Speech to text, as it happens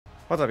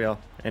What's up, y'all?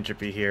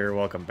 Entropy here.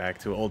 Welcome back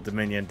to Old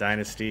Dominion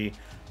Dynasty.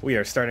 We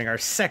are starting our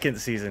second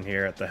season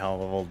here at the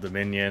helm of Old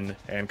Dominion,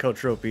 and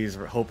Coach Ropy's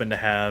hoping to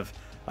have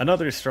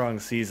another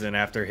strong season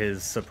after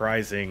his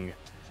surprisingly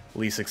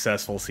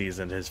successful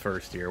season his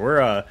first year.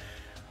 We're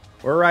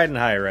riding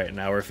high right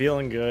now. We're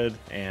feeling good,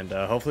 and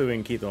hopefully we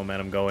can keep the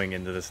momentum going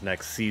into this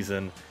next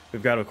season.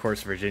 We've got, of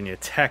course, Virginia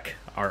Tech,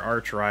 our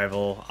arch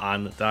rival,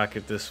 on the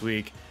docket this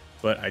week,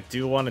 but I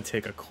do want to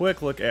take a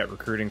quick look at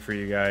recruiting for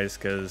you guys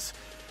because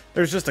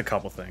there's just a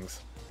couple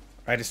things.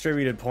 I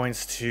distributed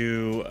points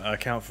to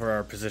account for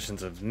our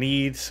positions of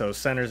need, so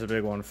center's a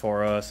big one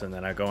for us, and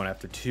then I'm going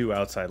after two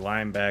outside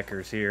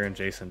linebackers here, and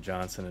Jason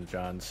Johnson and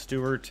John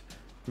Stewart.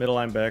 Middle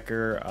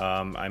linebacker,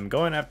 I'm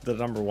going after the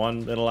number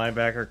one middle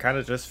linebacker, kind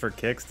of just for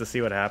kicks to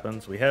see what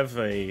happens. We have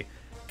a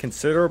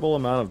considerable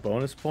amount of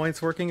bonus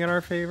points working in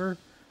our favor,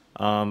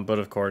 but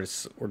of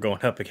course, we're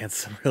going up against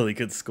some really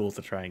good schools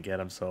to try and get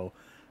them, so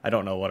I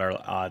don't know what our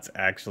odds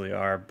actually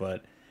are,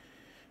 but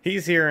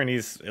he's here, and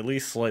he's at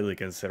least slightly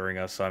considering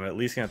us, so I'm at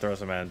least going to throw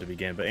some at him to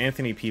begin. But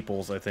Anthony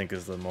Peoples, I think,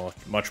 is the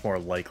much more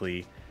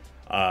likely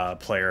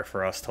player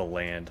for us to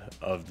land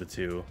of the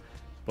two.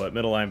 But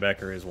middle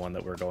linebacker is one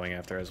that we're going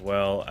after as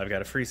well. I've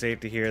got a free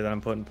safety here that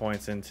I'm putting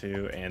points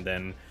into, and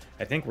then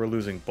I think we're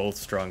losing both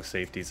strong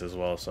safeties as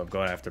well, so I'm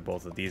going after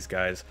both of these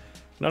guys.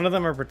 None of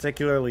them are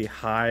particularly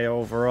high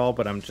overall,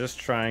 but I'm just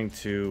trying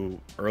to,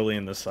 early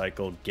in the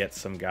cycle, get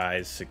some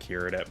guys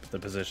secured at the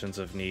positions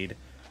of need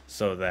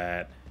so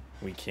that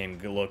we can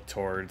look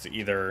towards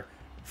either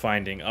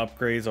finding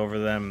upgrades over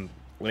them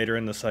later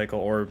in the cycle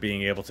or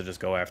being able to just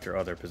go after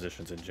other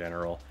positions in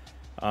general.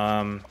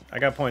 I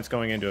got points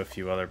going into a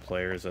few other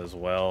players as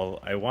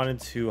well. I wanted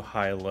to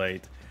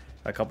highlight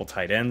a couple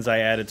tight ends I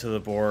added to the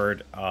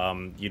board.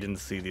 You didn't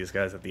see these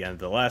guys at the end of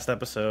the last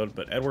episode,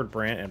 but Edward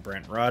Brandt and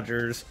Brent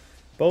Rogers,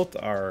 both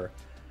are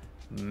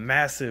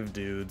massive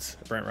dudes.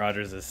 Brent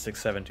Rogers is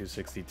 6'7",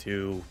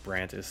 262.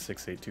 Brandt is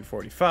 6'8",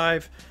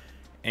 245.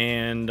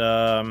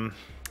 And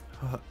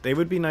they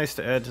would be nice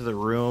to add to the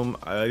room.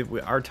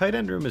 Our tight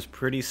end room is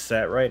pretty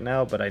set right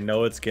now, but I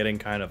know it's getting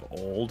kind of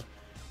old.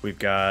 We've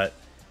got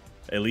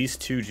at least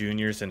two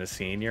juniors and a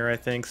senior, I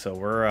think, so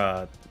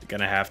we're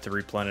going to have to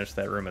replenish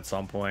that room at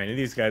some point. And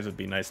these guys would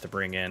be nice to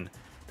bring in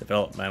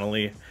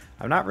developmentally.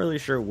 I'm not really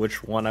sure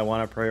which one I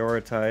want to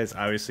prioritize.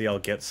 Obviously, I'll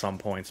get some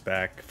points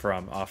back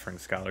from offering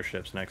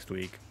scholarships next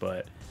week,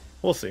 but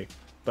we'll see.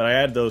 But I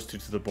add those two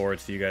to the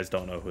board so you guys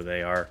don't know who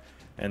they are.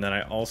 And then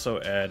I also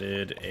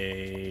added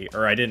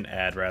I didn't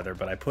add rather,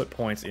 but I put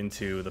points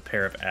into the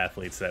pair of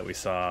athletes that we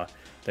saw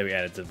that we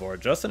added to the board.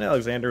 Justin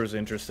Alexander was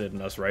interested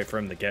in us right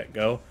from the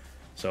get-go,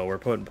 so we're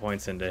putting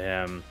points into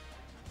him.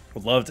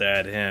 Would love to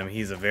add him.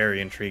 He's a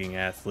very intriguing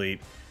athlete.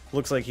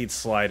 Looks like he'd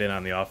slide in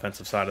on the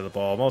offensive side of the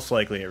ball, most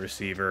likely a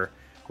receiver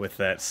with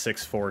that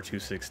 6'4",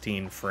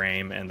 216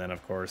 frame, and then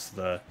of course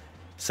the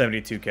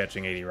 72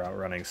 catching, 80 route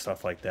running,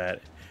 stuff like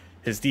that.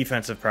 His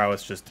defensive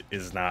prowess just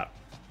is not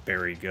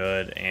very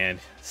good, and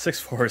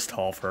 6'4" is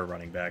tall for a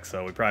running back,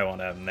 so we probably won't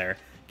have him there.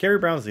 Kerry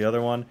Brown's the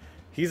other one.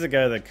 He's a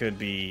guy that could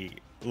be,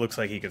 looks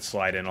like he could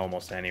slide in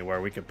almost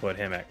anywhere. We could put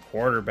him at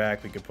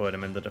quarterback, we could put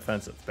him in the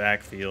defensive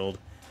backfield,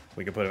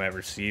 we could put him at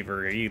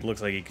receiver. He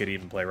looks like he could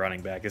even play running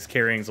back. His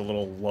carrying's a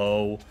little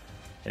low,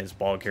 and his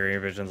ball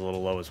carrying vision's a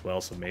little low as well,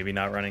 so maybe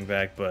not running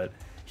back, but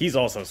he's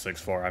also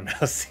 6'4". I'm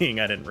now seeing,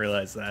 I didn't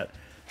realize that.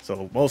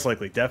 So most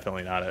likely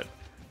definitely not at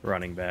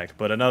running back,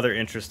 but another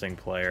interesting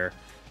player.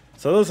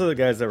 So those are the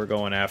guys that we're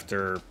going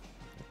after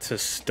to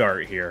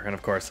start here. And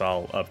of course,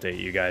 I'll update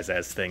you guys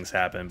as things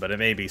happen, but it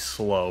may be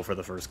slow for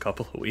the first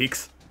couple of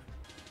weeks.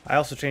 I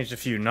also changed a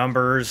few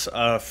numbers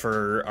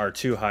for our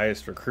two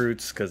highest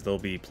recruits because they'll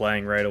be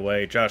playing right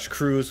away. Josh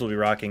Cruz will be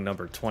rocking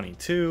number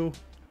 22.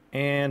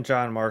 And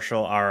John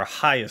Marshall, our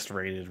highest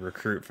rated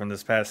recruit from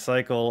this past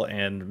cycle,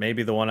 and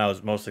maybe the one I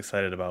was most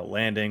excited about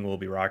landing, will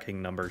be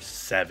rocking number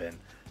 7.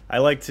 I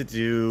like to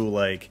do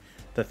like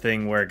the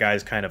thing where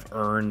guys kind of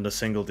earn the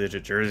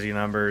single-digit jersey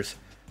numbers.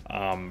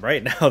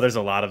 Right now, there's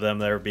a lot of them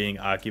that are being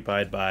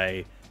occupied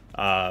by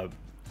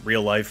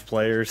real-life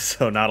players,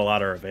 so not a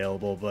lot are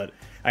available, but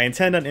I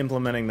intend on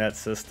implementing that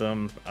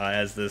system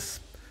as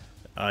this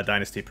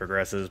Dynasty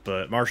progresses,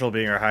 but Marshall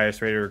being our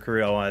highest-rated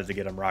recruit, I wanted to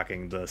get him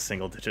rocking the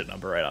single-digit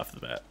number right off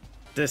the bat.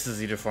 This is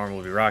the uniform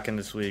we'll be rocking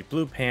this week.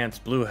 Blue pants,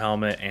 blue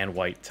helmet, and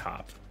white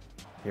top.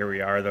 Here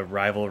we are, the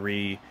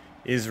rivalry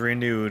is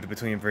renewed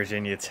between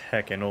Virginia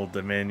Tech and Old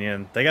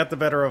Dominion. They got the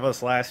better of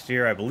us last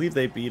year. I believe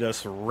they beat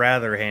us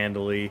rather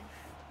handily,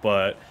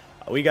 but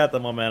we got the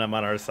momentum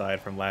on our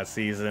side from last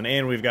season,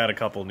 and we've got a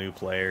couple new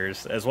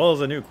players, as well as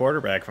a new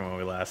quarterback from when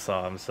we last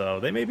saw him, so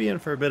they may be in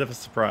for a bit of a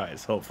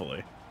surprise,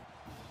 hopefully.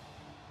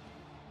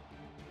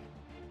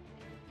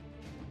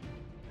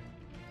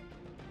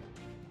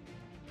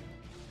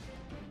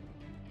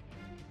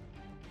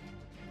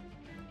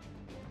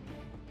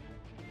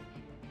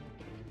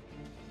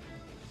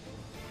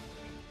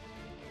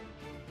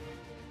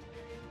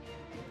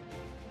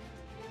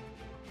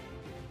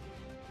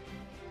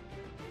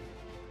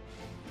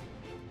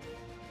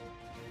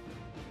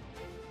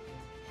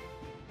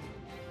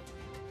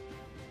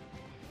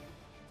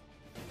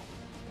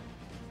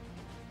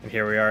 And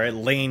here we are at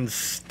Lane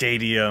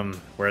Stadium,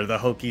 where the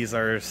Hokies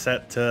are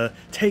set to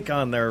take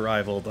on their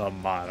rival, the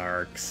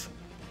Monarchs.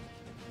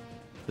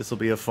 This will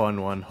be a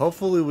fun one.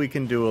 Hopefully we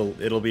can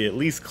it'll be at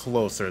least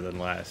closer than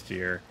last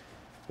year,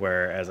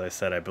 where, as I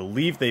said, I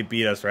believe they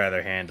beat us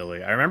rather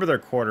handily. I remember their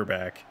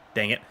quarterback,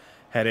 dang it,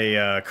 had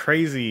a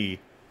crazy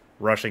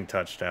rushing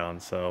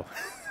touchdown, so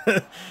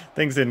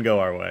things didn't go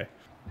our way.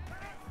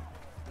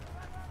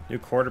 New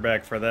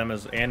quarterback for them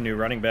and new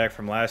running back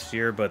from last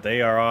year, but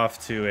they are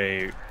off to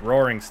a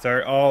roaring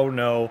start. Oh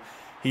no,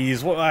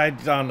 he's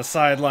wide on the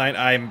sideline.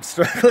 I'm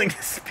struggling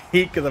to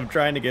speak because I'm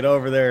trying to get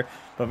over there.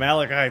 But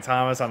Malachi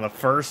Thomas on the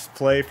first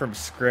play from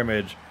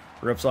scrimmage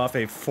rips off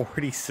a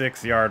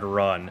 46-yard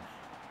run.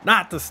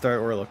 Not the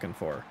start we're looking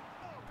for.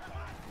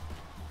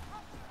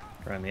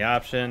 Run the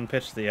option,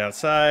 pitch to the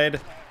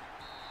outside.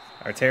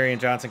 Arterian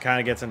Johnson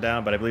kind of gets him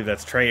down, but I believe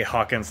that's Trey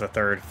Hawkins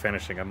III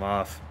finishing him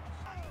off.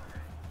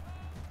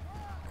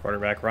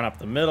 Quarterback run up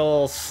the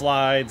middle,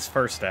 slides,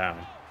 first down.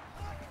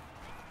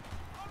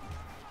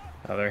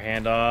 Another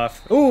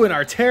handoff. Ooh, and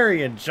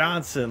Arterian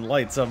Johnson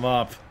lights him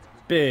up.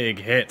 Big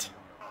hit.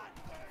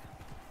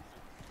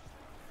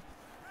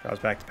 Draws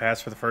back to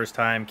pass for the first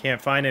time.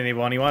 Can't find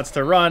anyone. He wants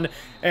to run,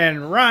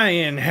 and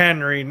Ryan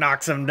Henry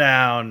knocks him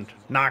down.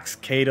 Knox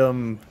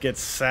Kadum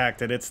gets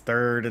sacked, and it's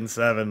 3rd and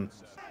 7.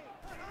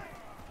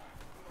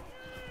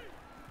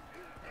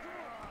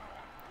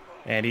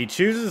 And he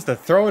chooses to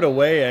throw it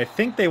away. I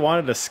think they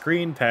wanted a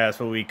screen pass,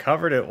 but we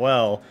covered it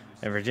well.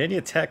 And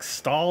Virginia Tech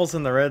stalls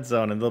in the red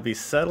zone, and they'll be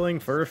settling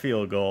for a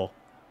field goal.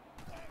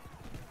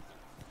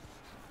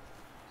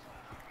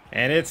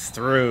 And it's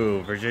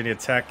through. Virginia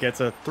Tech gets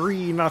a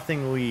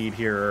 3-0 lead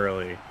here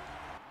early.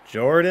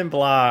 Jordan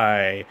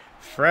Bly,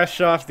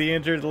 fresh off the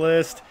injured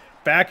list,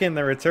 back in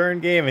the return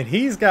game, and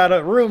he's got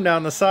a room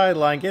down the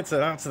sideline, gets it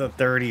out to the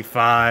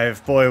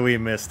 35. Boy, we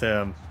missed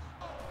him.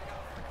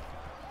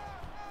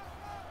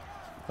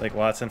 Blake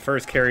Watson,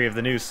 first carry of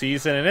the new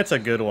season, and it's a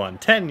good one.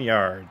 10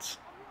 yards.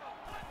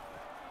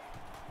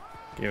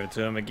 Give it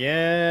to him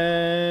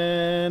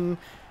again.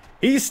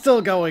 He's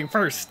still going.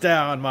 First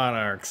down,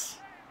 Monarchs.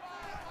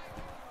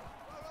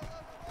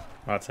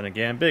 Watson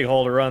again. Big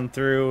hole to run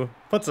through.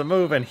 Puts a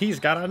move, and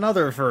he's got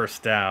another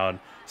first down.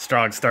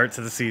 Strong start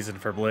to the season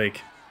for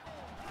Blake.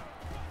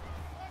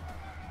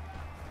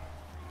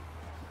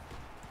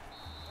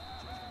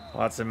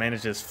 Watson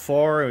manages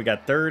 4. We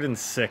got 3rd and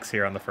 6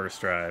 here on the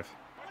first drive.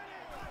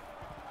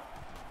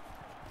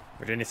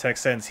 Virginia Tech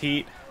sends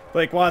heat.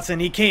 Blake Watson,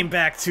 he came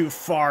back too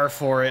far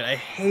for it. I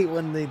hate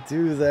when they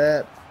do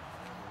that.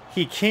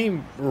 He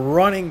came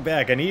running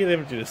back. I needed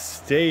him to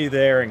just stay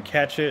there and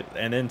catch it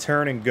and then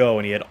turn and go,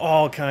 and he had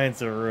all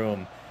kinds of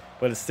room.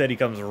 But instead he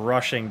comes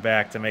rushing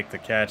back to make the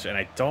catch, and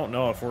I don't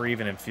know if we're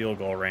even in field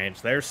goal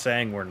range. They're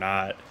saying we're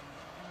not.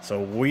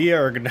 So we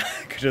are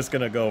just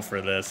going to go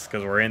for this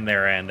because we're in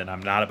their end, and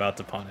I'm not about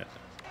to punt it.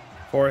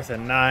 4th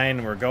and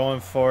 9, we're going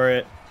for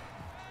it.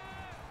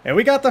 And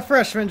we got the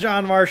freshman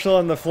John Marshall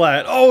in the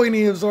flat. Oh, and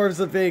he absorbs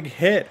a big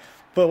hit.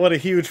 But what a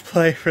huge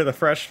play for the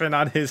freshman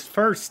on his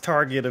first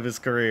target of his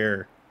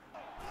career.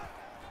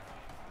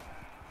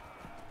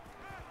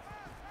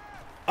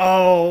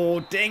 Oh,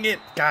 dang it.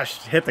 Gosh,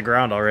 hit the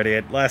ground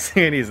already. Last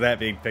thing he's that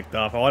being picked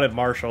off. I wanted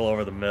Marshall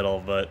over the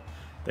middle, but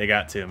they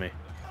got to me.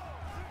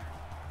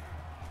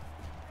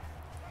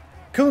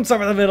 Kuntz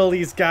over the middle.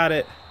 He's got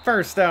it.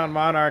 First down,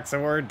 Monarchs,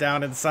 and we're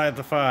down inside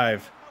the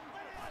 5.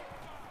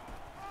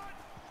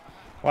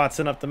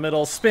 Watson up the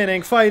middle,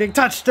 spinning, fighting,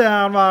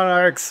 touchdown,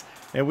 Monarchs!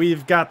 And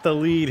we've got the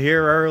lead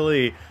here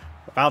early.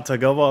 About to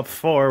go up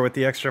 4 with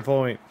the extra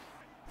point.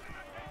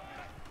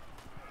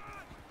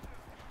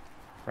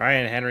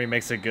 Ryan Henry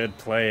makes a good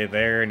play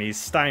there, and he's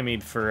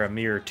stymied for a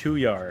mere 2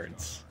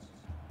 yards.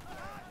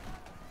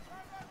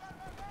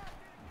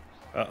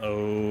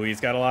 Uh-oh,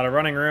 he's got a lot of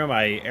running room.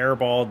 I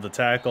airballed the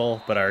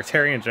tackle, but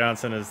Arterian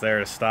Johnson is there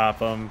to stop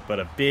him. But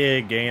a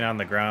big gain on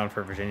the ground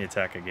for Virginia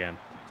Tech again.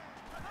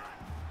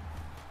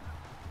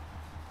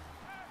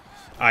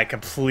 I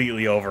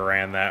completely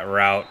overran that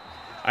route.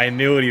 I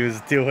knew what he was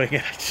doing,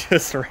 and I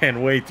just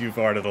ran way too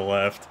far to the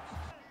left.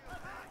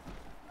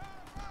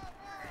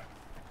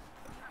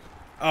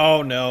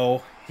 Oh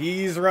no,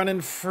 he's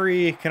running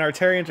free. Can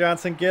Arterian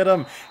Johnson get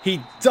him?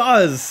 He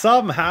does!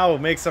 Somehow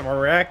makes a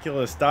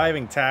miraculous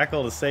diving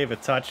tackle to save a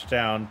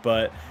touchdown,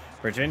 but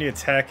Virginia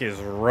Tech is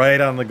right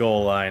on the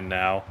goal line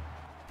now.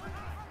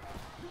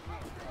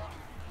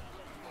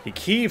 He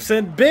keeps,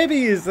 and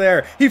Bibby is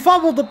there. He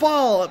fumbled the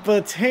ball,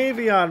 but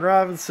Tavion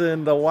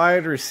Robinson, the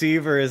wide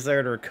receiver, is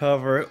there to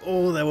recover.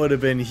 Oh, that would have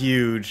been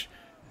huge.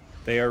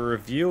 They are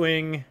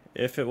reviewing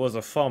if it was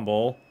a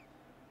fumble.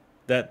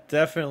 That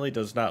definitely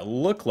does not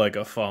look like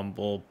a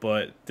fumble,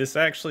 but this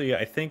actually,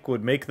 I think,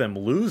 would make them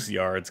lose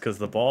yards because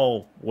the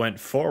ball went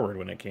forward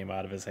when it came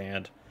out of his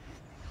hand.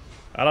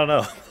 I don't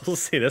know. We'll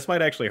see. This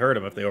might actually hurt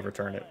him if they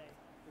overturn it.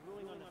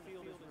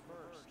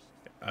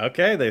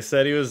 Okay, they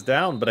said he was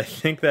down, but I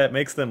think that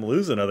makes them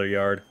lose another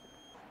yard.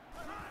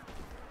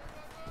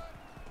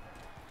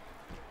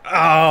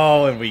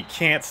 Oh, and we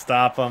can't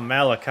stop him.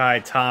 Malachi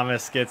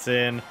Thomas gets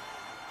in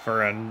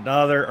for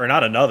another, or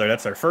not another,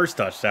 that's their first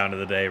touchdown of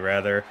the day,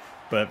 rather.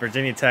 But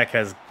Virginia Tech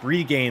has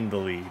regained the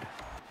lead.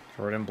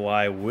 Jordan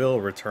Bly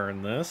will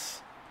return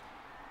this.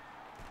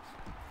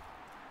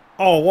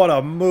 Oh, what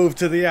a move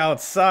to the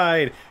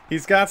outside.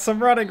 He's got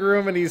some running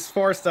room, and he's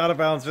forced out of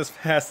bounds just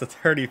past the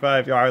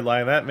 35-yard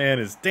line. That man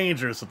is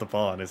dangerous with the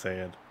ball in his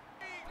hand.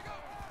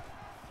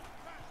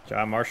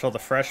 John Marshall, the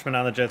freshman,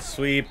 on the jet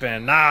sweep,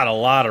 and not a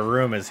lot of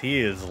room as he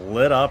is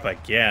lit up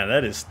again.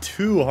 That is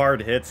 2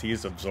 hard hits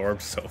he's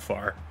absorbed so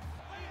far.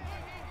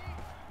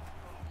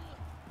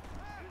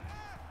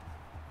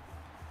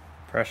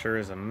 Pressure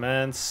is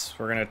immense.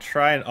 We're going to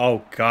try and...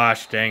 Oh,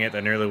 gosh, dang it.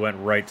 That nearly went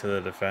right to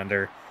the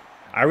defender.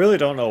 I really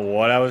don't know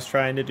what I was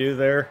trying to do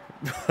there,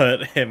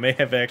 but it may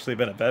have actually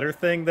been a better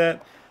thing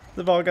that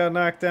the ball got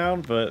knocked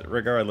down, but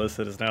regardless,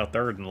 it is now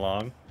 3rd and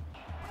long.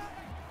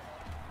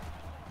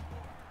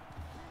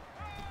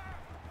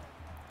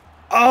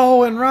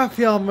 Oh, and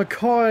Raphael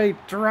McCoy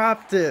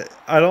dropped it.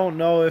 I don't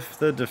know if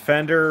the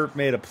defender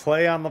made a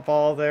play on the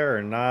ball there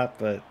or not,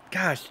 but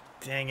gosh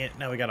dang it,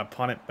 now we got to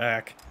punt it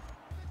back.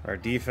 Our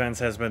defense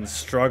has been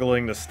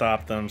struggling to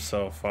stop them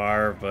so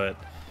far, but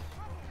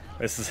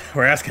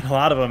we're asking a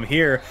lot of them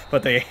here,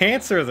 but they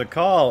answer the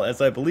call,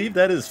 as I believe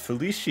that is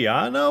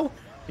Feliciano?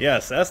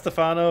 Yes,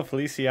 Estefano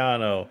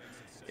Feliciano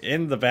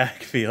in the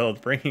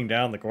backfield, bringing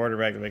down the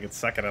quarterback to make it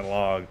 2nd and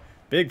long.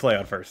 Big play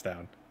on 1st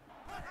down.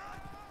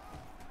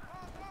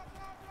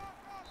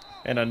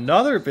 And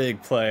another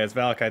big play as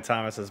Malachi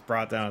Thomas is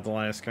brought down at the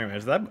line of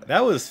scrimmage.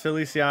 That was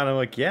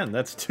Feliciano again.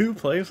 That's 2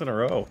 plays in a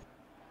row.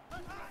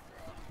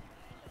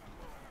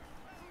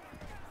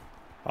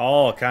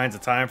 All kinds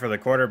of time for the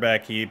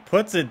quarterback. He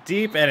puts it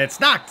deep, and it's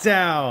knocked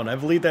down. I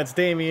believe that's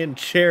Damian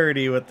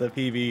Charity with the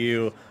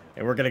PBU,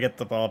 and we're going to get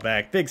the ball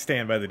back. Big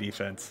stand by the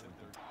defense.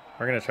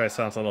 We're going to try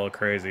something a little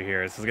crazy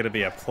here. This is going to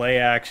be a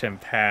play-action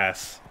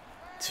pass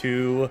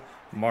to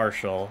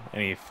Marshall,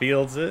 and he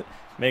fields it,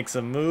 makes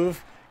a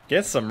move,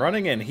 gets some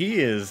running, and he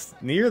is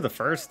near the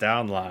 1st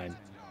down line.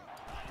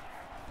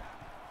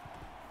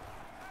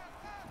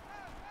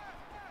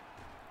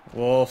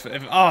 Wolf,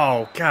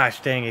 oh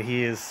gosh dang it,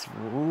 he is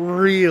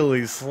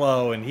really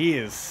slow, and he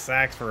is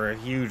sacked for a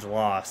huge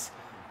loss.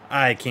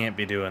 I can't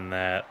be doing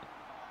that.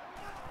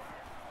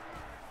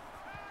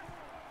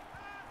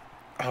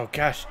 Oh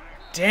gosh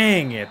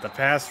dang it, the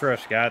pass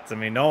rush got to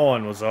me. No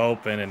one was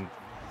open, and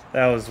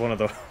that was one of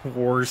the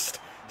worst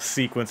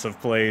sequence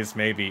of plays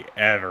maybe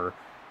ever.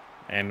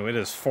 And it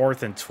is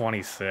 4th and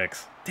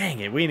 26. Dang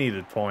it, we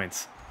needed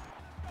points.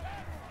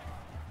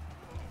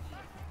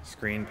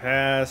 Screen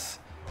pass.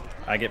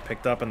 I get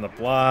picked up in the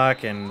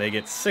block, and they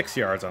get 6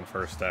 yards on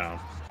 1st down.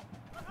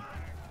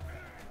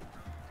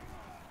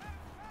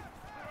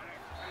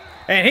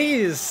 And he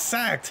is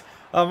sacked.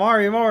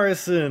 Amari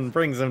Morrison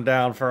brings him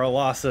down for a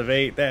loss of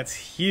 8. That's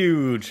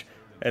huge,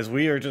 as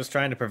we are just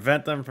trying to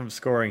prevent them from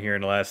scoring here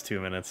in the last 2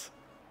 minutes.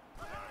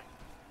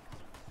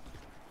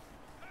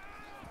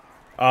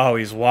 Oh,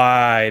 he's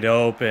wide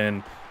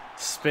open.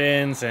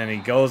 Spins, and he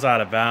goes out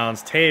of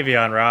bounds.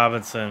 Tavion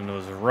Robinson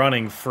was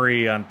running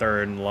free on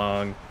 3rd and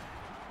long.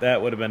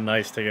 That would have been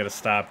nice to get a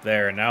stop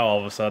there, and now all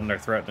of a sudden they're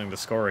threatening to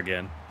score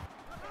again.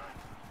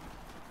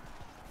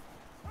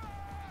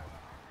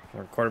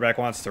 Our quarterback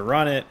wants to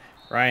run it.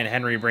 Ryan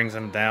Henry brings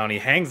him down. He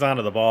hangs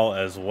onto the ball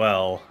as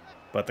well,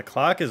 but the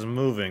clock is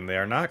moving. They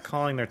are not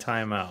calling their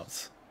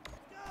timeouts.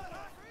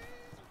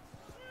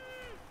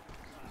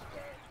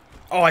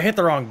 Oh, I hit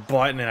the wrong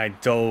button and I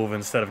dove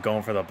instead of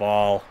going for the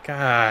ball.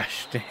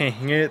 Gosh,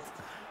 dang it.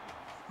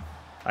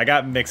 I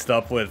got mixed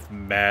up with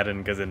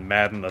Madden because in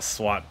Madden the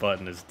SWAT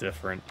button is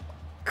different.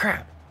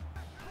 Crap.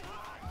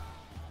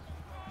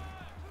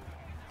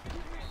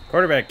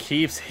 Quarterback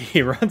keeps,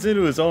 he runs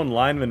into his own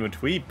lineman,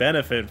 which we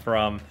benefit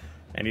from,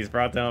 and he's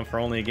brought down for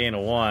only a gain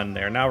of 1.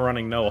 They're now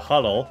running no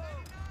huddle,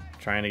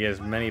 trying to get as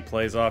many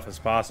plays off as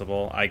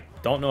possible. I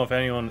don't know if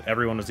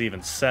everyone was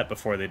even set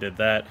before they did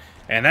that.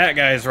 And that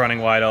guy's running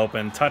wide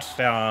open.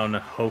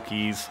 Touchdown,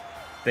 Hokies.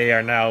 They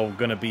are now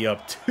going to be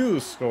up 2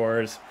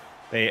 scores.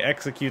 They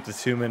execute the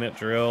 2-minute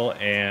drill,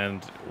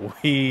 and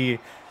we...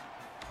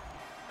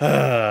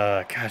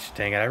 gosh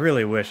dang it, I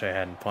really wish I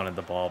hadn't punted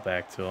the ball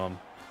back to him.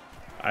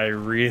 I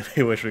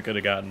really wish we could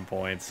have gotten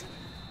points.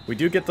 We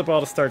do get the ball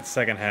to start the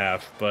 2nd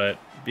half, but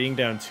being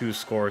down 2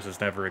 scores is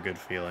never a good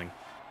feeling.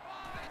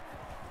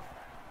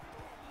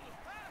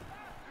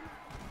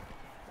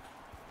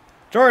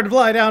 Jordan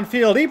Bly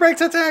downfield, he breaks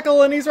a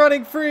tackle, and he's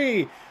running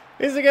free!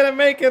 Is he going to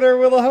make it, or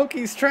will the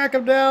Hokies track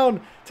him down?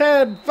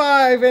 10,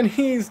 5, and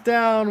he's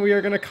down. We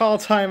are going to call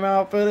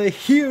timeout, but a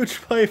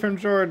huge play from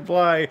Jordan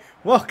Bly.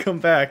 Welcome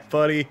back,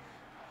 buddy.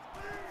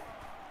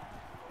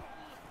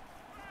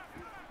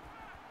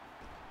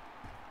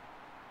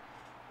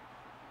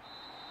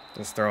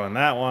 Just throwing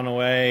that one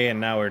away, and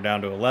now we're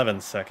down to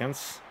 11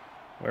 seconds.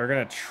 We're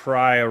going to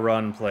try a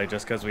run play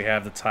just because we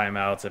have the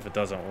timeouts if it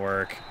doesn't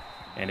work.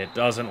 And it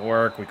doesn't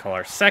work. We call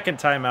our 2nd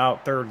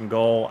timeout, 3rd and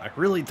goal. I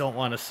really don't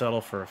want to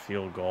settle for a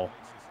field goal.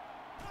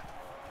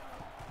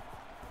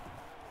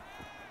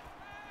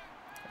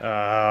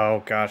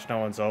 Oh, gosh, no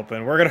one's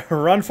open. We're going to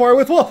run for it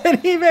with Wolf, and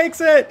he makes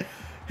it!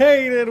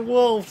 Hayden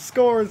Wolf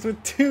scores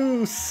with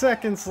 2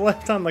 seconds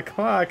left on the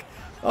clock.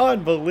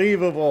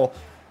 Unbelievable.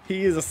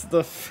 He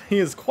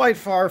is quite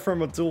far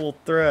from a dual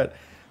threat,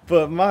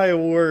 but my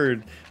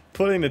word,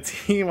 putting the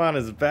team on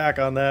his back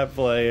on that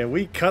play, and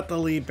we cut the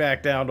lead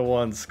back down to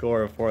 1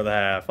 score before the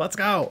half. Let's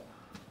go!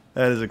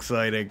 That is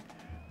exciting.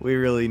 We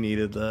really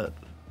needed that.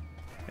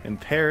 And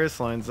Paris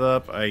lines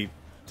up. I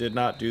did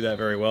not do that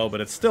very well,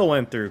 but it still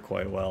went through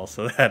quite well,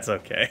 so that's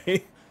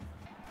okay.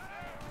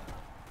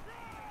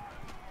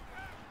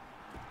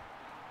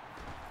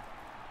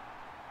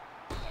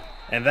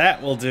 And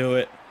that will do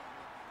it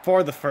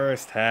for the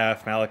first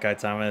half. Malachi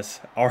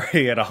Thomas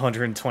already at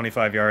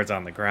 125 yards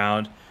on the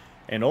ground.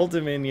 And Old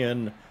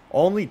Dominion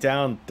only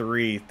down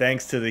 3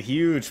 thanks to the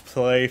huge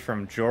play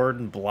from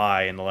Jordan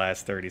Bly in the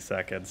last 30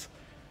 seconds.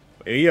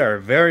 We are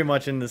very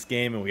much in this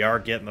game, and we are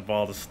getting the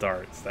ball to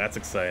start, so that's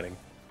exciting.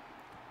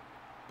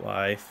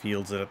 Bly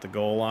fields it at the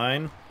goal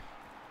line,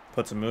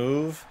 puts a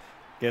move,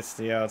 gets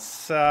to the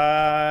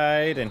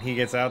outside, and he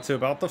gets out to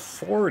about the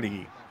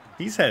 40.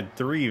 He's had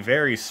 3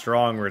 very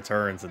strong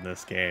returns in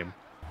this game.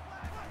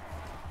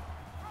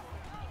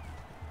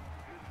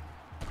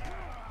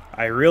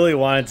 I really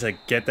wanted to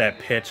get that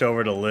pitch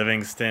over to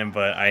Livingston,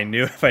 but I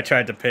knew if I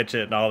tried to pitch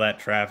it in all that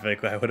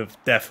traffic, I would have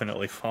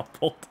definitely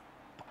fumbled.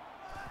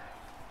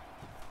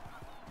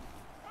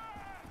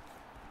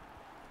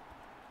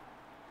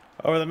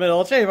 Over the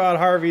middle, Javon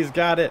Harvey's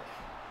got it.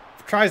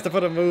 Tries to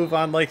put a move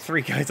on like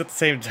 3 guys at the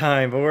same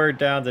time, but we're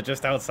down to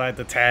just outside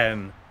the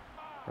 10.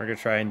 We're going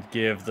to try and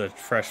give the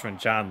freshman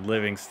John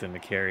Livingston a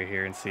carry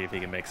here and see if he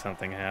can make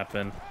something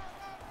happen.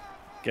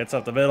 Gets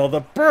up the middle, the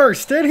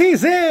burst, and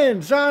he's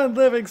in! John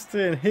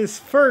Livingston, his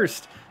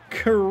first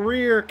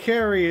career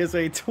carry is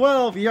a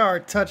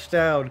 12-yard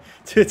touchdown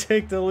to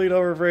take the lead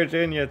over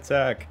Virginia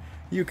Tech.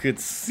 You could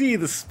see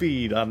the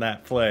speed on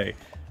that play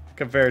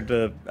compared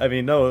to, I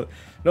mean, no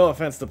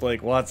offense to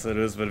Blake Watson,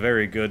 who's been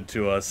very good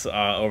to us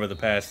over the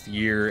past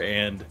year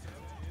and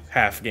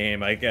half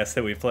game, I guess,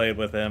 that we played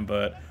with him,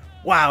 but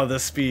wow, the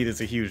speed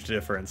is a huge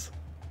difference.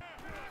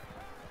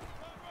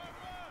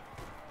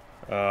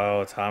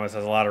 Oh, Thomas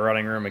has a lot of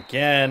running room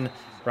again.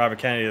 Robert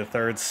Kennedy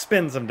III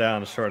spins him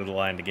down short of the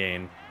line to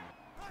gain.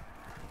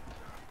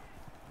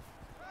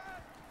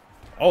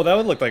 Oh, that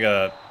would look like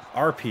a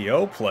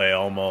RPO play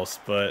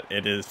almost, but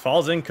it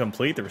falls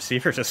incomplete. The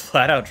receiver just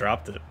flat out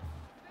dropped it.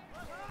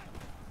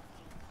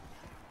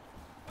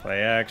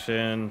 Play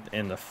action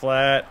in the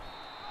flat.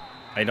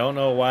 I don't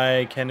know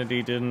why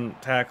Kennedy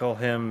didn't tackle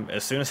him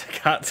as soon as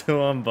it got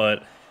to him,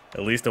 but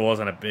at least it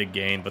wasn't a big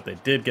gain, but they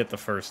did get the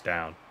first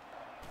down.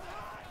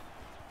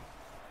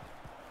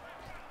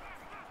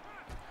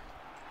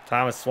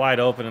 Thomas wide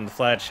open in the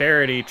flat.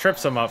 Charity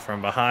trips him up from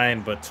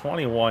behind, but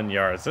 21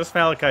 yards. This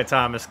Malachi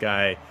Thomas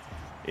guy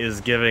is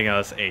giving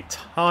us a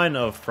ton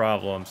of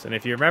problems. And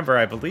if you remember,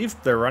 I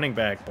believe their running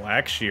back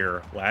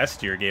Blackshear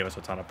last year gave us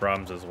a ton of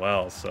problems as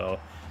well. So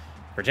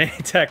Virginia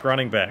Tech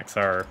running backs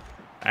are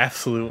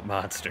absolute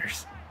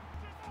monsters.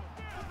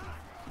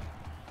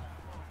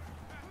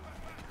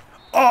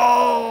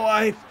 Oh,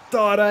 I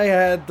thought I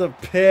had the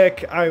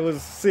pick. I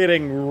was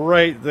sitting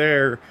right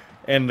there,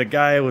 and the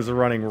guy was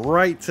running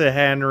right to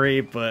Henry,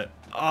 but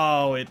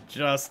oh, it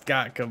just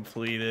got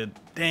completed.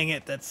 Dang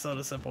it, that's so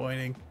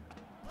disappointing.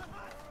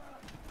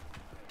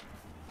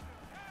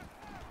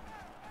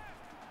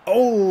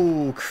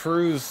 Oh,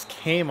 Cruz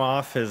came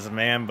off his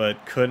man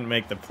but couldn't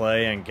make the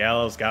play, and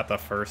Gallows got the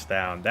first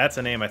down. That's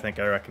a name I think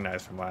I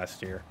recognize from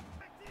last year.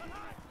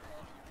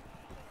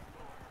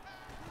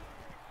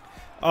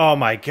 Oh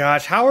my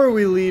gosh, how are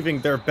we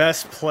leaving their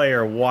best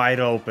player wide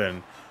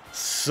open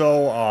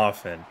so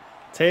often?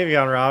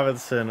 Tavion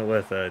Robinson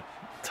with a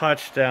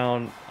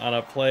touchdown on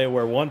a play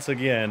where, once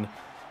again,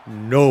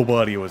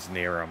 nobody was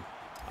near him.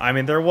 I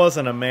mean, there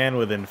wasn't a man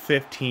within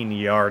 15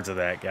 yards of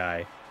that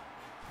guy.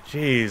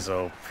 Jeez,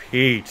 oh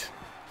Pete.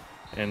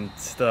 And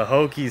the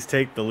Hokies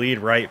take the lead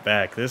right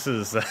back. This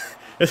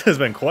has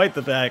been quite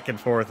the back and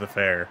forth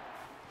affair.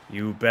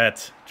 You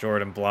bet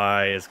Jordan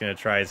Bly is going to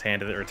try his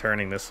hand at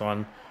returning this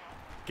one.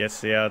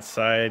 Gets to the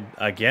outside.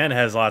 Again,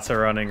 has lots of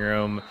running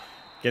room.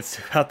 Gets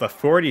to about the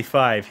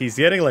 45. He's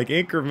getting like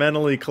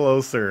incrementally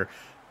closer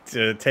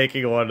to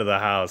taking one to the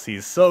house.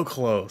 He's so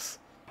close.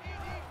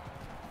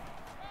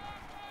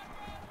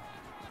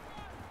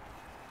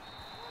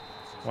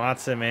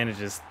 Watson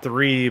manages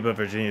 3, but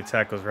Virginia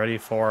Tech was ready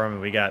for him,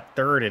 and we got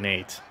 3rd and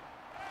 8.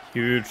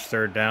 Huge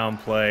third down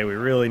play. We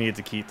really need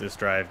to keep this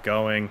drive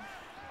going.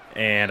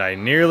 And I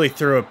nearly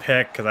threw a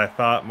pick because I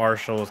thought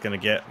Marshall was going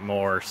to get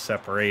more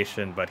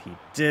separation, but he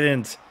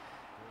didn't.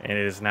 And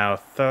it is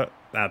now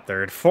not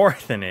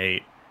 4th and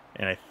 8.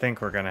 And I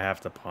think we're going to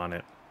have to punt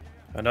it.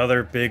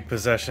 Another big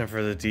possession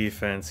for the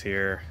defense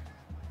here.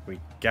 We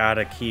got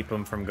to keep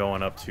them from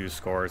going up 2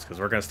 scores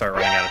because we're going to start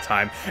running out of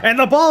time. And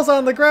the ball's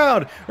on the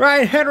ground.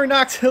 Ryan Henry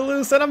knocks it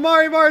loose, and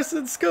Amari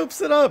Marson scoops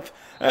it up.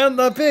 And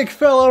the big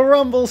fella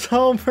rumbles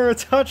home for a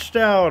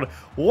touchdown.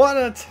 What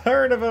a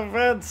turn of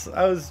events.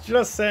 I was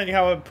just saying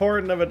how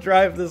important of a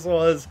drive this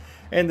was.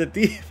 and the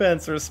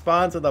defense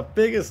responds in the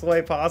biggest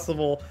way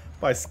possible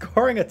by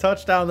scoring a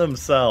touchdown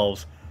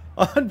themselves.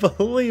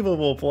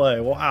 Unbelievable play.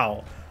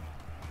 Wow.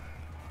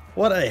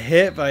 What a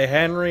hit by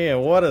Henry,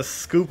 and what a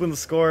scoop and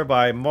score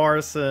by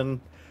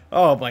Morrison.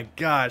 Oh my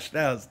gosh,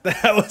 that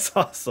was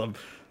awesome.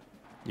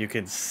 You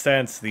can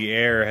sense the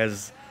air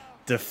has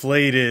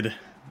deflated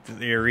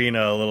the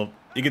arena a little.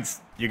 You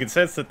can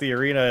sense that the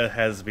arena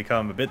has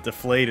become a bit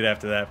deflated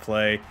after that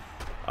play.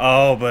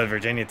 Oh, but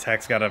Virginia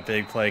Tech's got a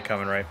big play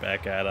coming right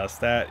back at us.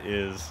 That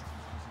is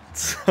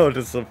so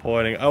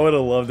disappointing. I would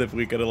have loved if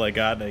we could have like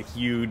gotten a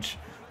huge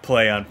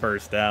play on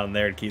first down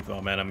there to keep the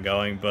momentum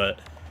going, but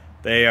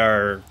they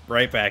are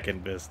right back in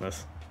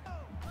business.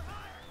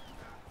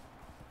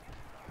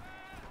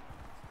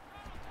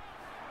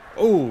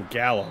 Oh,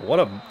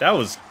 Gallo, that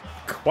was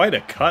quite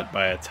a cut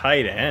by a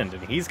tight end,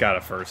 and he's got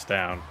a first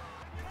down.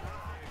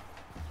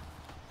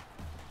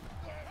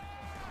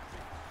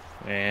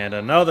 And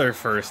another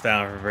first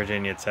down for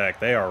Virginia Tech.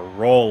 They are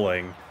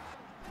rolling.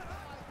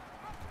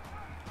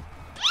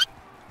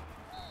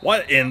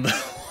 What in the...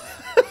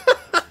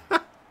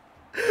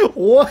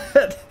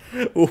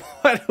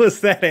 What was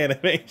that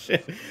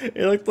animation?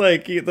 It looked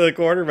like the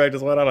quarterback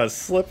just went on a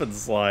slip and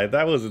slide.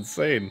 That was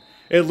insane.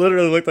 It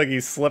literally looked like he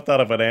slipped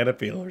out of a banana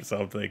peel or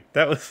something.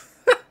 That was...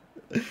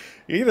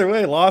 Either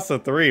way, loss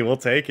of 3. We'll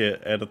take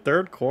it. And the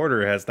third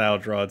quarter has now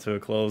drawn to a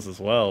close as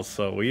well.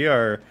 So we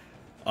are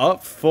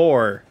up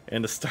 4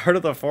 in the start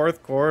of the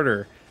fourth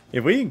quarter.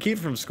 If we can keep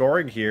from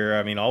scoring here,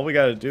 I mean, all we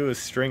got to do is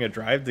string a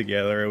drive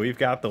together and we've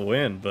got the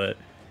win. But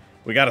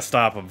we got to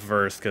stop them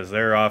first because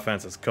their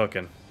offense is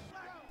cooking.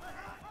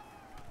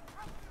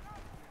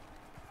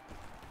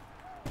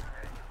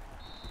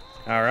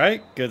 All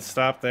right, good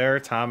stop there.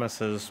 Thomas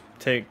has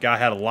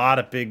had a lot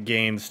of big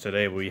gains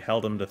today. We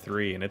held him to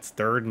 3, and it's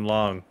 3rd and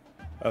long.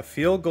 A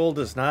field goal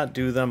does not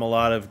do them a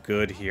lot of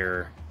good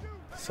here,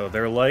 so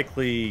they're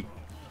likely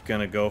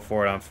gonna go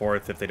for it on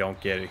 4th if they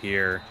don't get it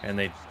here, and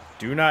they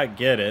do not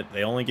get it.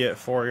 They only get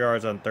 4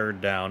 yards on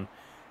 3rd down.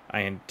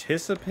 I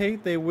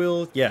anticipate they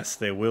will. Yes,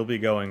 they will be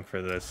going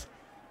for this.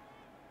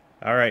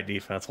 All right,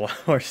 defense, one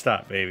more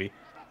stop, baby.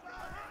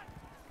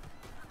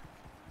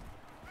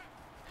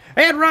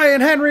 And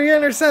Ryan Henry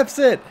intercepts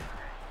it.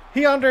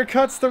 He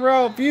undercuts the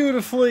route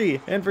beautifully.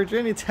 And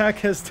Virginia Tech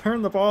has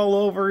turned the ball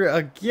over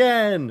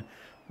again.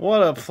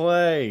 What a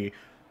play.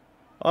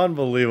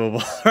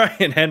 Unbelievable.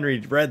 Ryan Henry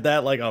read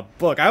that like a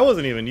book. I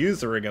wasn't even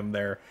using him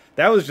there.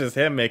 That was just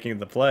him making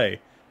the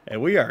play.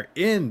 And we are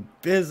in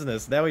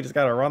business. Now we just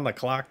got to run the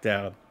clock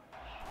down.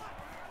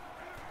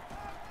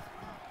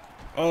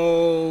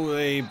 Oh,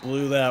 they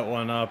blew that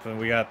one up. And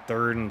we got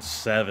 3rd and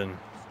 7.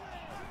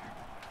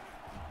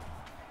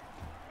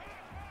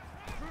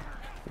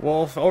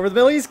 Wolf over the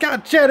middle. He's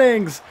got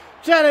Jennings.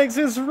 Jennings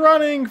is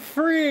running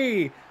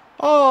free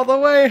all the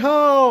way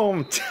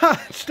home.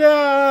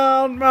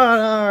 Touchdown,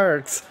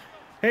 Monarchs.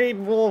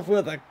 Hayden Wolf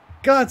with a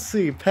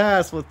gutsy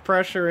pass with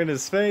pressure in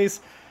his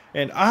face.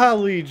 And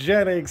Ali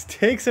Jennings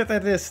takes it the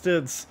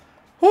distance.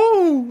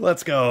 Woo!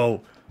 Let's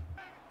go.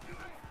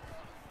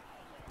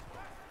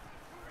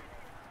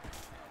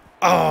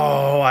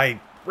 Oh, I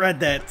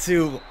read that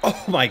too.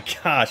 Oh my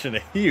gosh, and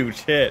a huge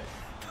hit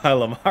by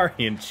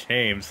Lamarian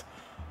James.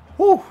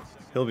 Whew,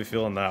 he'll be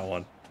feeling that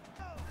one.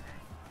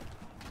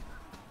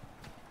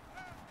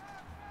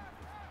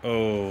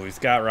 Oh, he's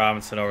got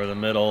Robinson over the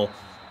middle.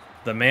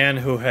 The man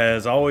who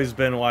has always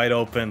been wide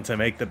open to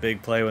make the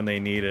big play when they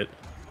need it.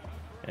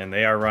 And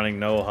they are running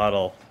no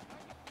huddle.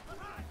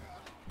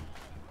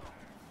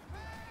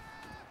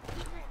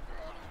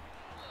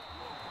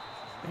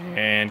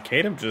 And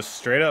Kadem just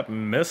straight up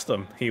missed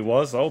him. He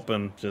was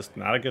open, just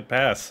not a good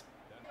pass.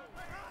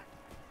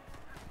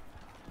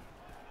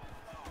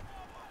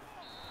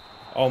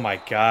 Oh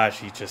my gosh,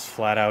 he just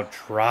flat out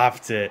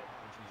dropped it.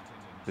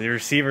 The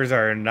receivers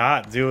are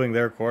not doing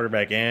their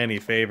quarterback any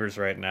favors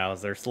right now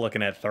as they're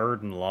looking at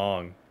 3rd and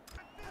long.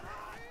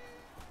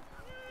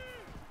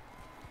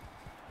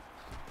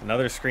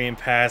 Another screen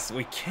pass.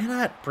 We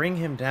cannot bring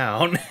him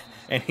down.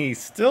 And he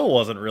still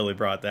wasn't really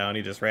brought down.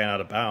 He just ran out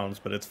of bounds.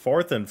 But it's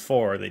 4th and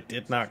 4. They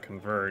did not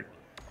convert.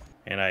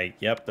 And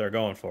yep, they're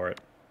going for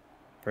it.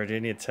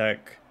 Virginia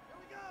Tech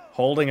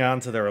holding on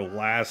to their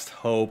last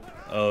hope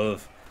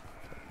of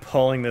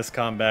pulling this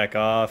comeback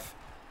off.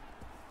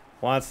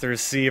 Wants the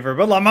receiver,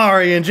 but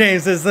Lamarian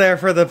James is there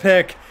for the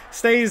pick.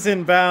 Stays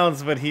in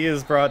bounds, but he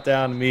is brought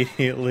down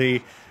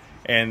immediately.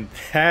 And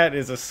that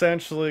is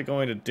essentially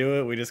going to do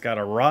it. We just got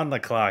to run the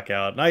clock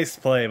out. Nice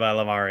play by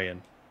Lamarian.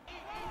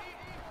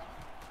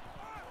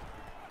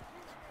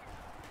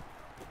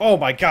 Oh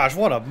my gosh,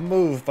 what a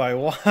move by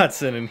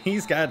Watson, and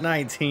he's got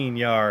 19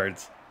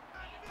 yards.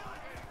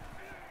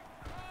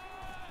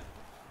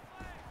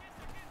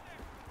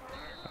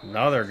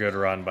 Another good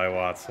run by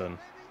Watson.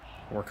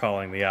 We're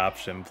calling the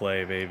option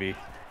play, baby.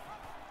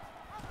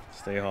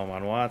 Stay home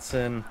on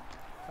Watson.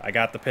 I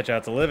got the pitch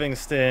out to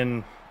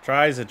Livingston.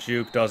 Tries a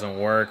juke, doesn't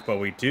work, but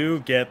we do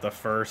get the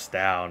first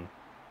down.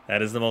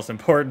 That is the most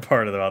important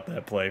part about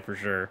that play for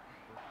sure.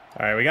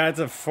 All right, we got it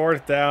to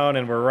 4th down,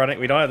 and we're running.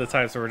 We don't have the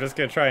time, so we're just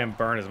going to try and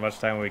burn as much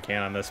time as we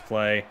can on this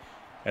play,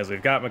 as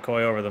we've got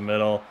McCoy over the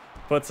middle.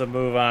 Puts a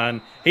move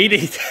on. He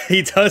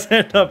does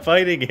end up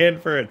fighting in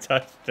for a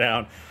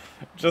touchdown.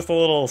 Just a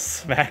little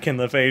smack in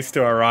the face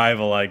to our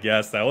rival, I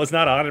guess. That was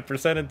not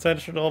 100%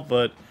 intentional,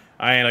 but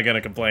I ain't going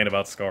to complain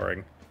about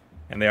scoring.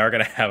 And they are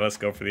going to have us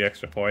go for the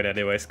extra point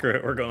anyway. Screw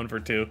it, we're going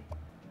for 2.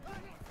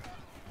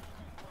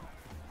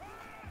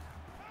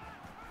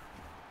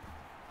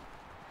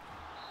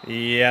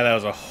 Yeah, that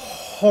was a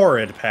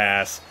horrid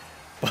pass,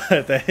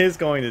 but that is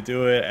going to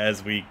do it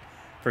as we,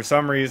 for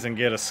some reason,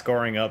 get a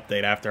scoring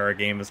update after our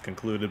game is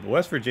concluded. But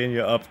West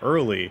Virginia up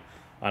early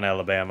on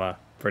Alabama.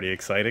 Pretty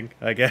exciting,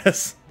 I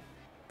guess.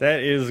 That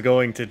is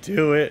going to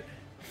do it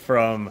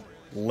from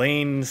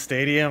Lane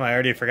Stadium. I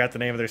already forgot the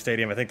name of their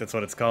stadium. I think that's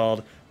what it's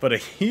called. But a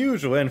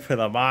huge win for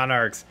the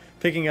Monarchs,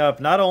 picking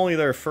up not only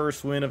their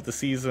first win of the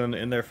season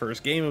in their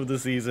first game of the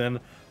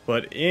season,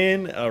 but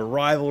in a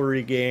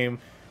rivalry game.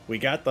 We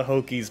got the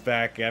Hokies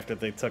back after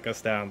they took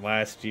us down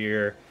last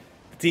year.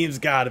 The team's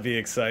got to be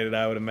excited,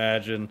 I would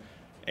imagine.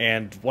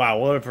 And wow,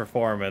 what a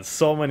performance.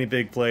 So many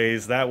big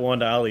plays. That one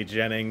to Ollie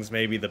Jennings,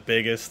 maybe the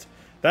biggest.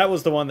 That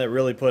was the one that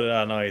really put it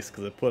on ice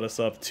because it put us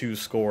up 2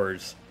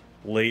 scores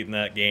late in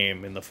that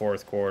game in the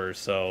 4th quarter.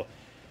 So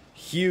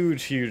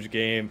huge, huge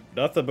game.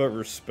 Nothing but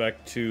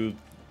respect to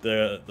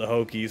the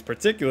Hokies,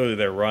 particularly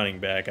their running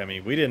back. I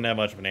mean, we didn't have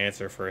much of an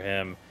answer for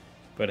him.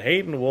 But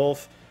Hayden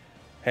Wolf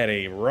had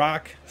a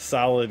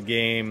rock-solid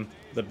game.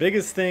 The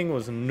biggest thing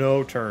was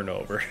no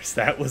turnovers.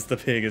 That was the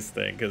biggest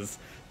thing, because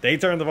they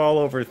turned the ball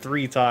over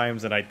 3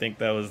 times, and I think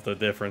that was the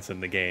difference in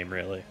the game,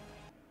 really.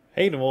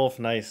 Hayden Wolf,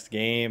 nice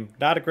game.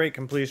 Not a great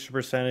completion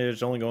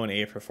percentage, only going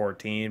 8 for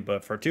 14,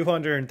 but for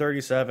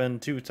 237,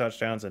 2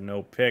 touchdowns, and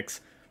no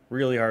picks,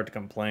 really hard to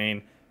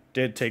complain.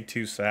 Did take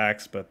 2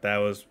 sacks, but that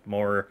was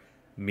more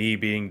me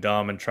being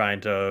dumb and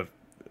trying to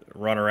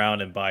run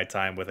around and buy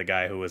time with a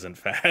guy who isn't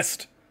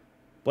fast.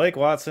 Blake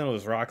Watson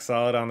was rock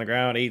solid on the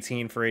ground,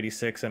 18 for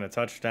 86 and a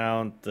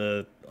touchdown.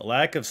 The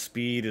lack of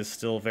speed is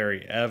still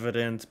very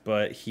evident,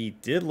 but he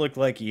did look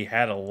like he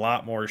had a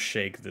lot more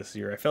shake this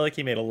year. I felt like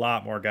he made a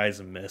lot more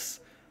guys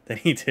miss than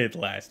he did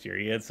last year.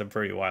 He had some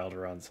pretty wild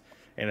runs.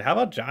 And how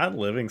about John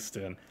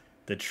Livingston?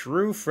 The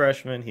true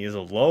freshman. He is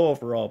a low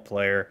overall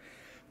player,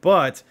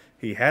 but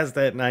he has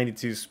that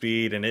 92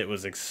 speed, and it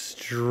was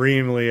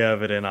extremely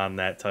evident on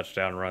that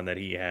touchdown run that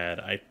he had.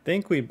 I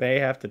think we may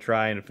have to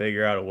try and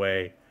figure out a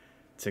way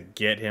to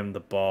get him the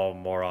ball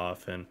more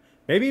often.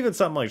 Maybe even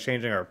something like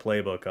changing our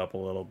playbook up a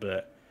little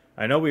bit.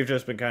 I know we've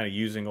just been kind of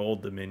using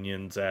Old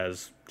Dominions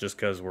as just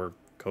because we're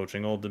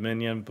coaching Old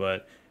Dominion,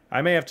 but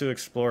I may have to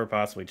explore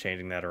possibly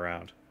changing that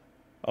around.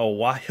 A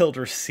wild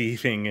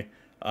receiving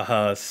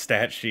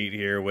stat sheet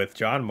here with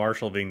John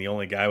Marshall being the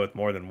only guy with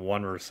more than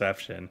 1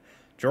 reception.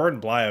 Jordan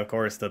Bly, of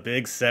course, the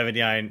big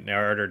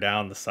 79-yarder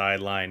down the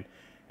sideline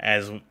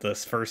as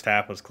this first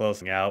half was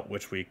closing out,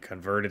 which we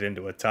converted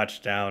into a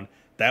touchdown.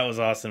 That was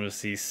awesome to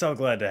see. So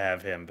glad to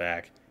have him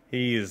back.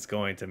 He is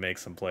going to make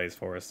some plays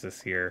for us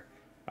this year.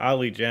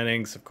 Ollie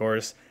Jennings, of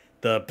course,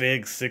 the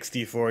big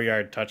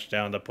 64-yard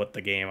touchdown to put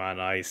the game on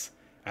ice.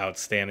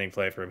 Outstanding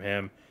play from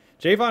him.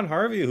 Javon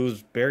Harvey,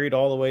 who's buried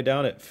all the way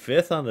down at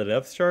 5th on the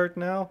depth chart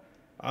now,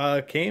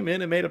 came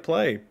in and made a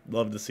play.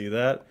 Love to see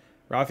that.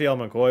 Raphael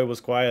McCoy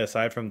was quiet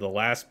aside from the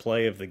last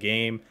play of the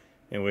game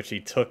in which he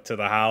took to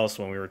the house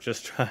when we were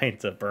just trying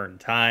to burn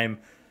time.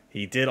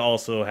 He did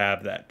also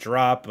have that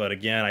drop, but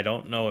again, I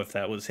don't know if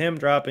that was him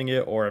dropping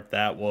it or if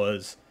that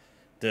was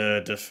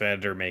the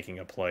defender making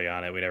a play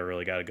on it. We never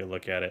really got a good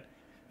look at it.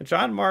 And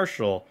John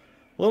Marshall,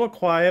 a little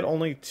quiet,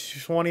 only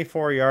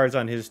 24 yards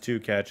on his 2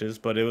 catches,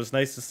 but it was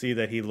nice to see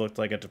that he looked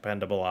like a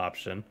dependable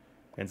option.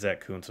 And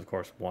Zach Kuntz, of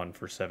course, 1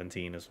 for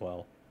 17 as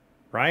well.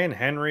 Ryan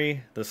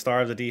Henry, the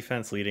star of the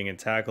defense, leading in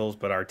tackles,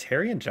 but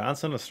Artarian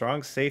Johnson, a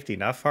strong safety,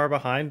 not far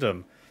behind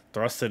him,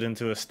 thrusted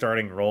into a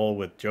starting role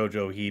with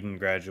JoJo Heaton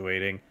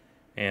graduating.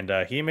 And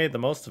he made the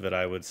most of it,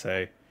 I would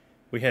say.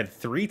 We had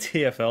 3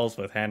 TFLs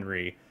with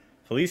Henry.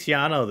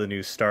 Feliciano, the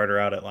new starter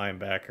out at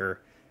linebacker,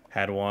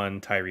 had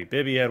 1. Tyree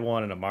Bibby had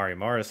 1, and Amari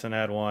Morrison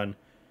had 1.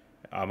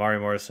 Amari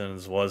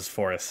Morrison's was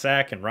for a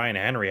sack, and Ryan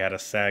Henry had a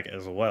sack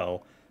as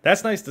well.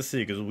 That's nice to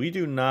see because we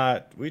did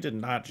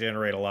not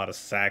generate a lot of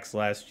sacks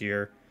last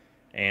year,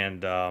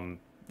 and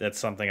that's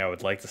something I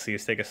would like to see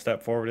us take a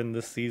step forward in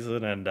this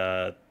season.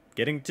 And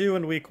getting 2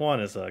 in week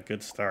 1 is a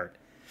good start.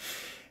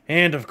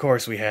 And, of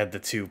course, we had the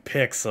 2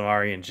 picks,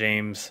 Amari and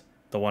James,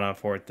 the one on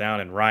 4th down,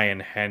 and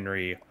Ryan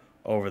Henry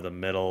over the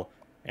middle.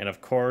 And,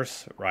 of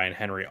course, Ryan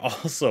Henry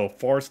also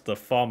forced the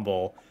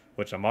fumble,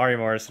 which Amari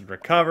Morrison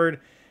recovered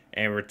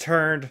and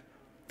returned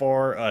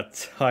for a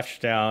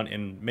touchdown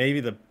in maybe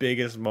the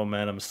biggest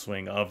momentum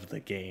swing of the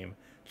game.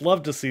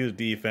 Love to see the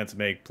defense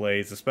make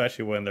plays,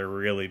 especially when they're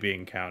really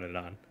being counted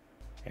on.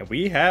 And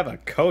we have a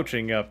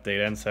coaching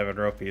update. N7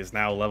 Ropy is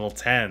now level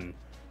 10.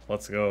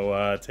 Let's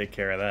go take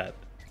care of that.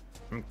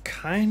 I'm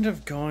kind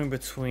of going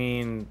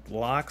between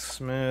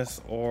locksmith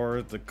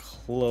or the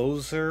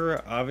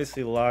closer.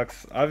 Obviously, I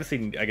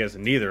guess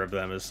neither of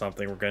them is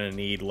something we're going to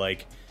need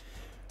like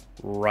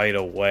right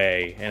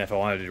away. And if I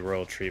want to do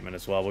royal treatment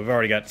as well, we've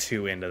already got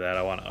 2 into that.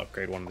 I want to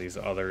upgrade one of these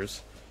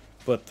others.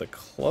 But the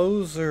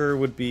closer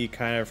would be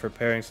kind of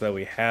preparing so that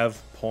we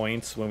have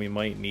points when we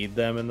might need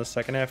them in the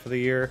second half of the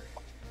year.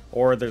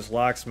 Or there's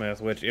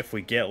locksmith, which if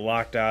we get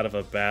locked out of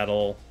a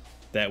battle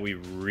that we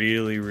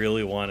really,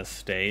 really want to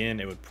stay in,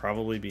 it would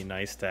probably be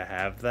nice to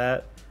have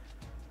that.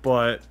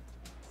 But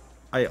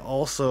I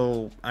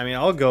mean,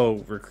 I'll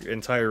go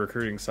entire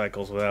recruiting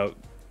cycles without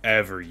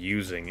ever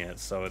using it.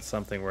 So it's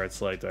something where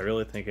it's like, do I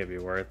really think it'd be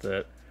worth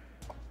it?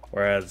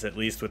 Whereas at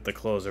least with the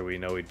closer, we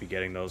know we'd be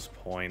getting those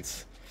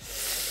points.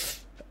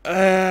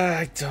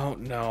 I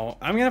don't know.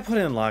 I'm going to put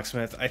in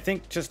locksmith. I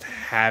think just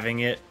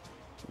having it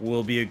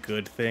will be a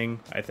good thing.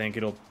 I think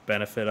it'll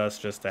benefit us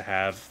just to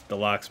have the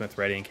locksmith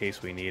ready in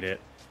case we need it.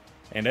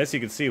 And as you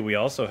can see, we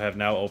also have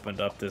now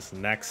opened up this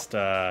next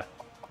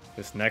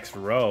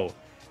row.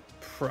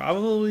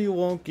 Probably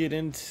won't get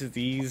into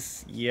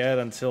these yet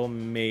until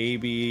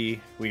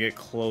maybe we get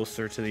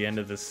closer to the end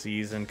of the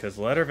season, because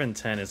letter of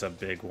intent is a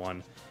big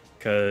one.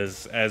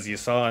 Because as you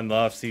saw in the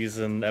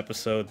off-season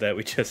episode that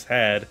we just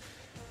had,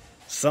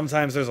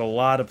 sometimes there's a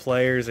lot of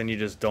players and you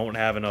just don't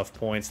have enough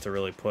points to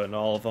really put in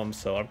all of them.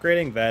 So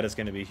upgrading that is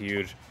going to be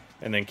huge.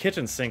 And then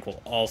kitchen sink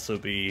will also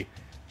be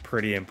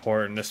pretty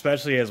important,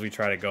 especially as we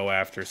try to go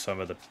after some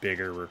of the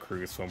bigger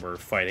recruits when we're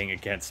fighting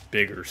against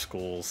bigger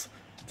schools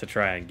to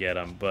try and get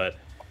them. But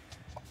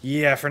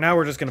yeah, for now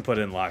we're just going to put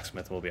in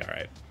locksmith. We'll be all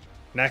right.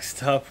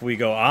 Next up, we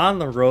go on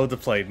the road to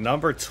play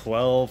number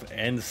 12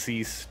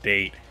 NC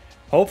State.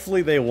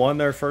 Hopefully they won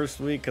their first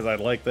week, because I'd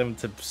like them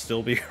to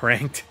still be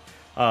ranked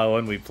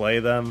when we play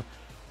them.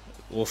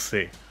 We'll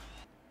see.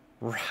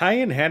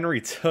 Ryan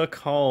Henry took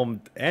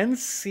home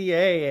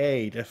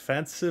NCAA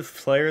Defensive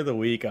Player of the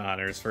Week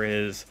honors for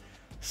his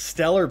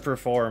stellar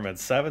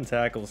performance. 7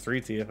 tackles,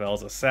 3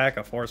 TFLs, a sack,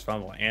 a forced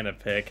fumble, and a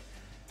pick.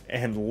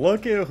 And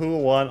look at who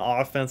won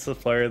Offensive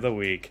Player of the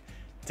Week.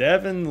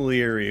 Devin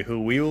Leary,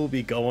 who we will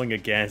be going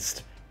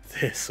against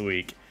this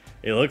week.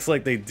 It looks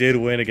like they did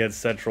win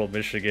against Central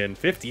Michigan,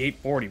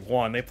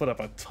 58-41. They put up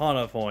a ton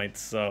of points,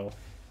 so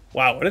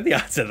wow, what are the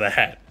odds of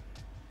that?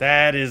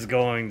 That is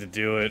going to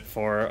do it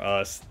for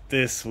us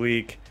this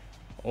week.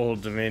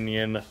 Old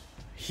Dominion,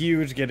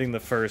 huge, getting the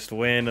first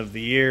win of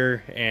the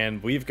year,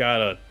 and we've got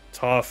a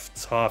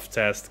tough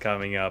test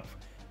coming up,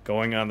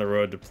 going on the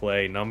road to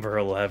play number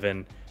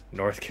 11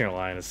 North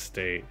Carolina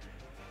State.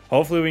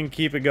 Hopefully we can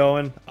keep it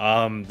going.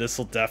 This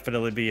will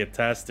definitely be a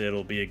test.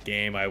 It'll be a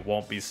game I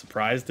won't be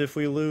surprised if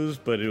we lose,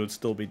 but it would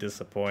still be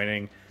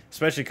disappointing,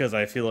 especially because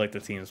I feel like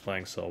the team's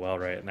playing so well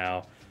right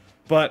now.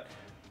 But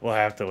we'll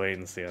have to wait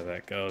and see how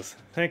that goes.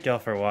 Thank y'all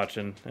for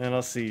watching, and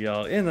I'll see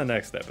y'all in the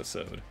next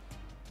episode.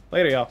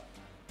 Later, y'all.